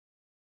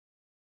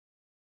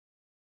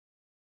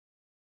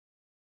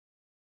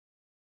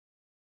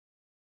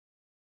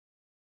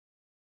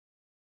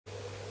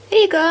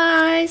Hey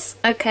guys!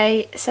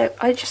 Okay, so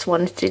I just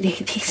wanted to do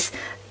this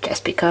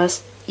just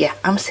because, yeah,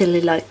 I'm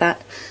silly like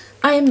that.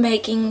 I am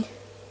making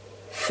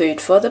food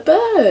for the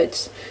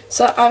birds.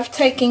 So I've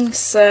taken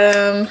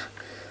some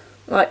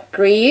like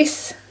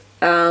grease.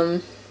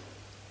 This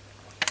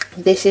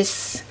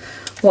is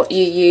what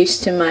you use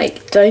to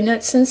make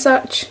donuts and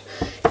such,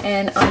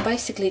 and I'm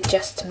basically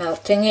just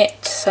melting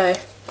it. So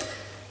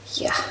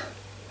yeah,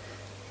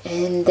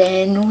 and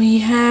then we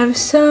have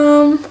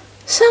some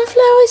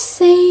sunflower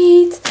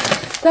seeds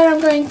that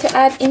I'm going to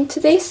add into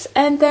this,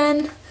 and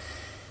then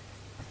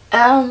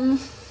I'm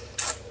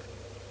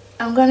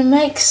gonna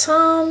make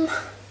some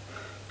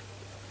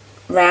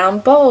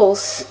round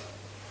balls,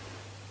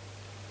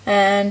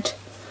 and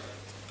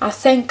I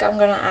think I'm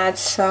gonna add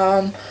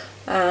some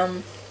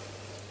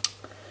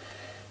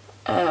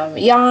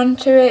yarn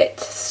to it,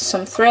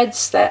 some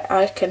threads that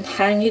I can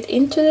hang it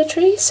into the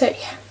tree. So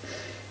yeah,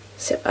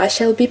 so I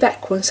shall be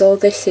back once all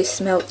this is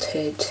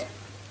melted.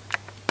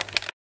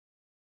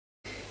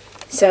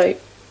 So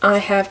I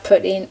have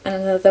put in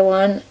another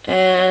one,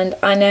 and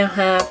I now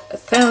have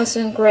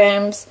 1,000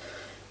 grams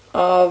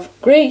of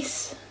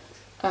grease.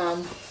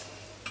 I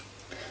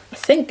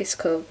think it's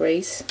called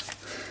grease.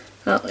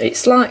 Well,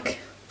 it's like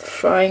the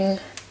frying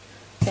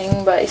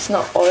thing, but it's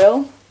not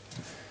oil.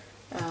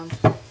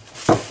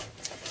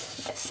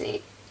 Let's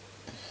see.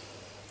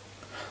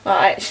 Well,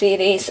 actually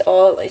it is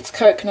oil. It's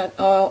coconut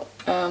oil,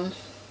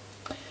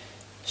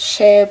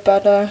 shea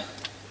butter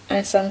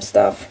and some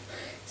stuff.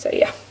 So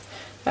yeah.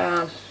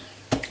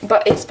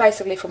 But it's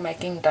basically for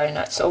making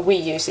donuts, or we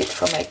use it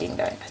for making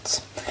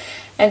donuts.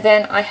 And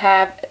then I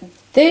have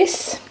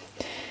this.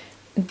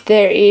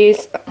 There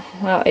is,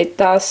 well, it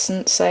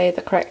doesn't say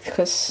the correct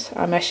because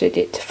I measured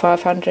it to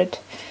 500.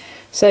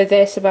 So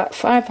there's about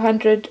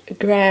 500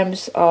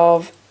 grams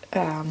of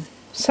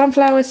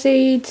sunflower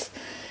seeds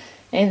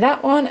in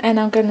that one, and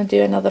I'm going to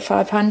do another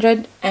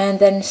 500 and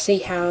then see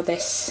how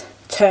this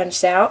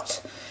turns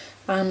out.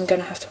 I'm going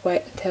to have to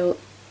wait until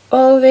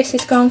all this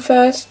is gone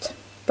first.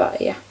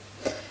 But yeah,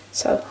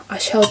 so I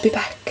shall be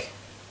back.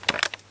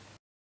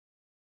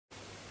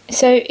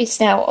 So it's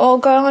now all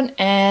gone,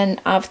 and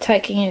I've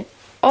taken it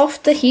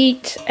off the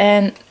heat,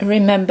 and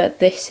remember,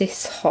 this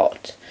is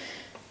hot.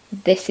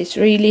 This is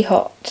really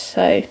hot,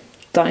 so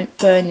don't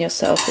burn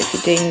yourself if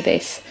you're doing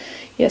this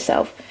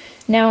yourself.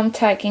 Now I'm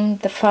taking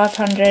the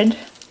 500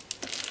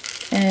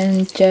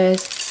 and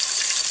just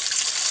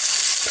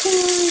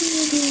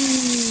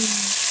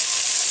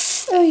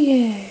oh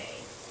yeah,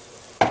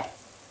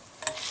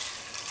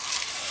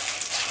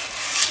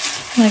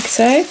 like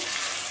so.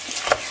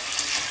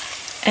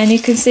 And you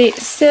can see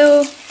it's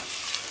still,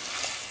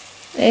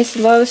 there's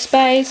a lot of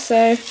space,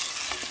 so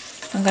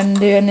I'm going to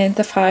do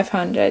another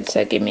 500,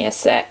 so give me a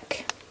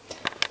sec.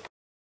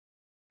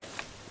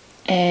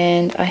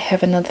 And I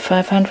have another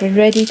 500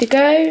 ready to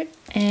go,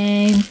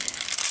 and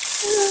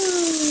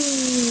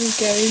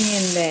going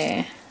in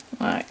there,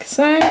 like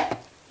so.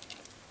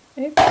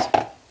 Oops.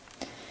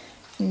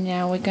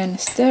 Now we're going to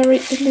stir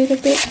it a little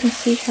bit and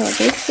see how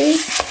this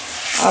is.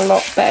 A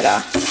lot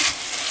better.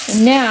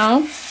 And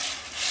now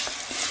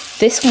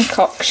this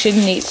concoction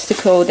needs to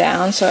cool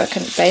down so I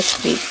can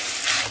basically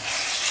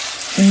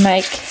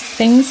make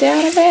things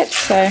out of it.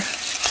 So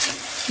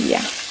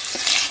yeah,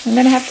 I'm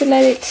gonna have to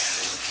let it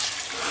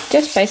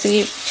just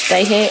basically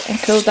stay here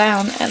and cool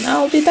down, and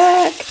I'll be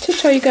back to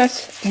show you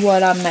guys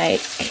what I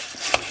make.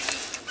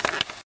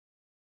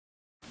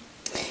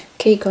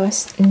 Okay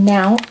guys,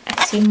 now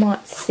as you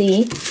might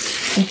see,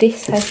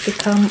 this has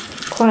become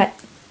quite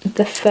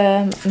the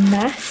firm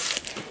mass.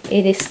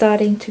 It is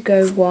starting to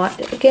go white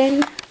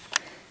again.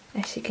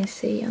 As you can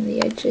see on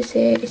the edges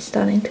here, it's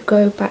starting to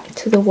go back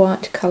to the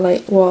white colour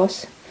it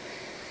was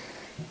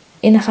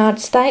in a hard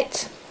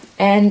state.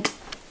 And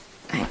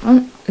hang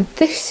on,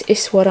 this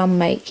is what I'm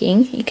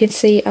making. You can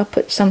see I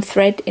put some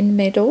thread in the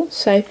middle,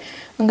 so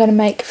I'm going to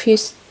make a few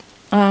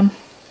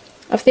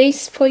of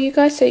these for you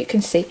guys so you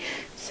can see.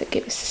 So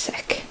give us a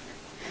sec.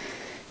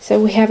 So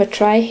we have a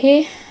tray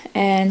here,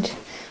 and I'm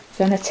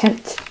going to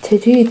attempt to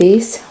do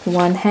this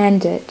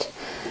one-handed.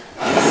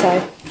 So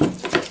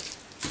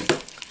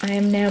I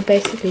am now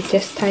basically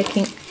just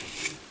taking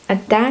a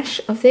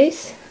dash of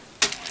this,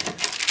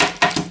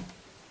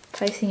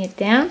 placing it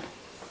down.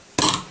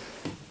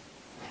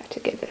 Have to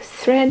get the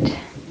thread,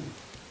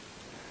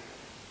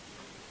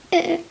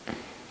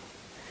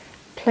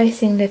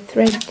 placing the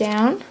thread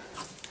down,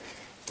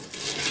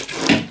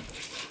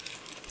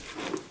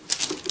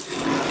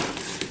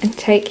 and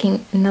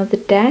taking another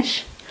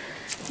dash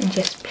and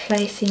just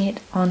placing it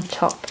on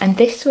top. And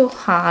this will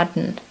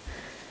harden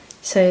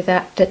so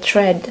that the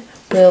thread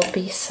will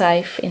be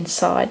safe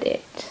inside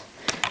it.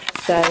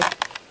 So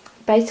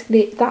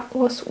basically that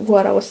was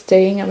what I was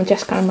doing. I'm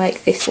just going to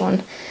make this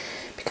one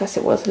because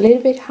it was a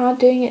little bit hard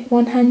doing it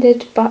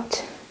one-handed,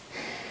 but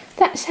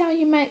that's how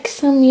you make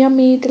some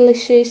yummy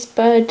delicious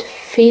bird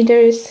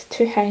feeders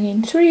to hang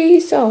in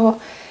trees, or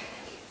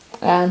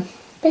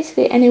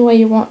basically anywhere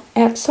you want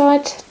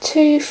outside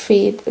to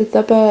feed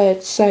the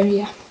birds. So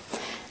yeah,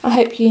 I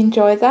hope you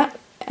enjoy that,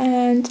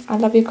 and I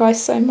love you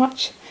guys so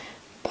much.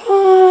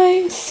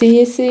 Bye. See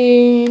you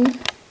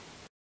soon.